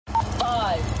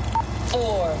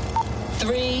4,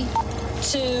 3,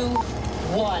 2,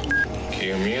 1.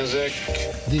 Cue music.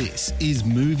 This is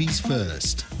Movies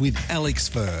First with Alex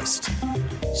First.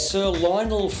 Sir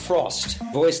Lionel Frost,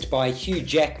 voiced by Hugh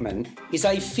Jackman, is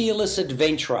a fearless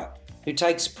adventurer who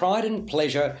takes pride and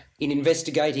pleasure in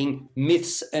investigating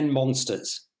myths and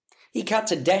monsters. He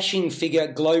cuts a dashing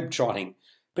figure globetrotting,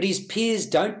 but his peers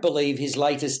don't believe his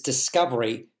latest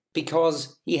discovery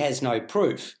because he has no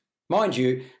proof. Mind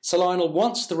you, Sir Lionel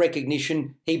wants the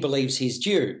recognition he believes he's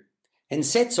due, and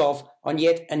sets off on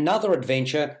yet another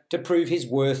adventure to prove his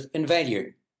worth and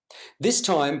value. This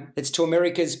time it's to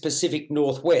America's Pacific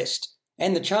Northwest,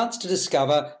 and the chance to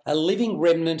discover a living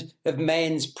remnant of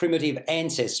man's primitive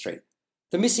ancestry,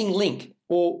 the missing link,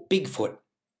 or Bigfoot,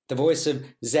 the voice of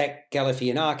Zach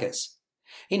Galifianakis.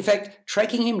 In fact,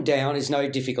 tracking him down is no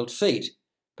difficult feat,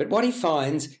 but what he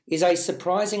finds is a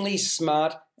surprisingly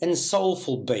smart and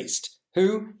soulful beast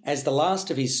who, as the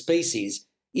last of his species,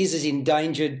 is as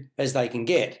endangered as they can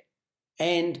get,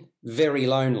 and very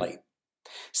lonely.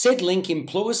 Said link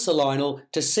implores Sir Lionel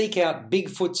to seek out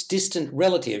Bigfoot's distant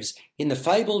relatives in the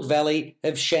fabled valley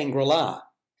of Shangri-La.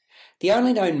 The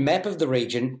only known map of the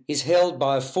region is held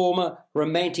by a former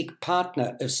romantic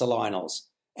partner of Sir Lionel's,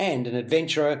 and an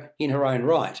adventurer in her own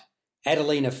right,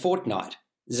 Adelina Fortnight,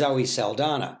 Zoe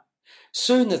Saldana.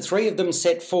 Soon the three of them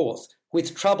set forth,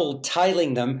 with trouble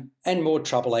tailing them and more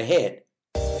trouble ahead.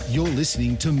 You're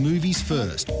listening to Movies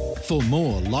First. For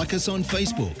more, like us on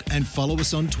Facebook and follow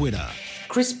us on Twitter.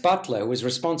 Chris Butler, who is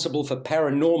responsible for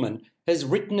Paranorman, has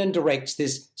written and directs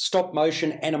this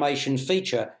stop-motion animation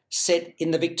feature set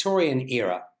in the Victorian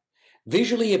era.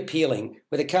 Visually appealing,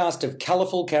 with a cast of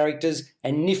colourful characters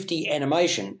and nifty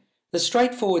animation, the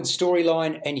straightforward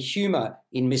storyline and humour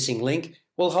in Missing Link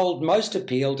will hold most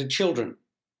appeal to children.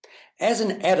 As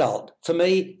an adult, for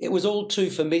me, it was all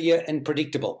too familiar and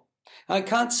predictable. I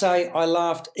can't say I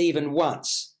laughed even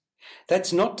once.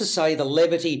 That's not to say the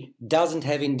levity doesn't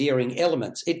have endearing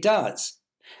elements. It does.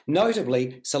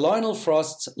 Notably, Sir Lionel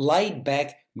Frost's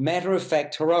laid-back,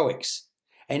 matter-of-fact heroics,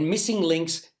 and Missing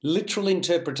Link's literal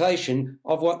interpretation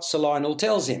of what Sir Lionel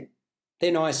tells him.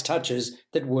 They're nice touches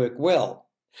that work well.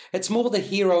 It's more the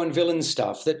hero and villain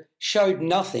stuff that showed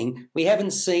nothing we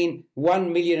haven't seen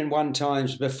 1,000,001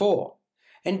 times before.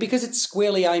 And because it's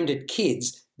squarely aimed at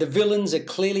kids, the villains are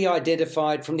clearly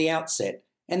identified from the outset,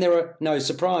 and there are no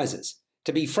surprises.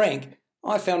 To be frank,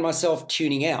 I found myself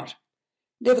tuning out.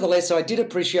 Nevertheless, I did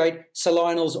appreciate Sir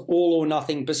Lionel's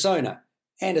all-or-nothing persona,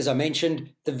 and as I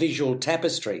mentioned, the visual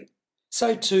tapestry.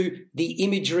 So too, the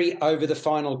imagery over the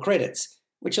final credits,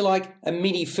 which are like a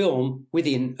mini-film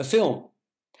within a film.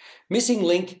 Missing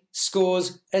Link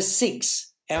scores a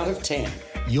 6 out of 10.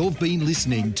 You've been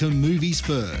listening to Movies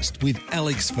First with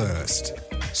Alex First.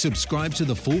 Subscribe to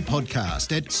the full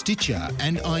podcast at Stitcher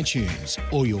and iTunes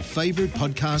or your favourite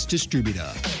podcast distributor.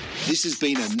 This has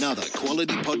been another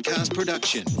quality podcast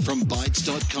production from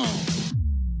Bytes.com.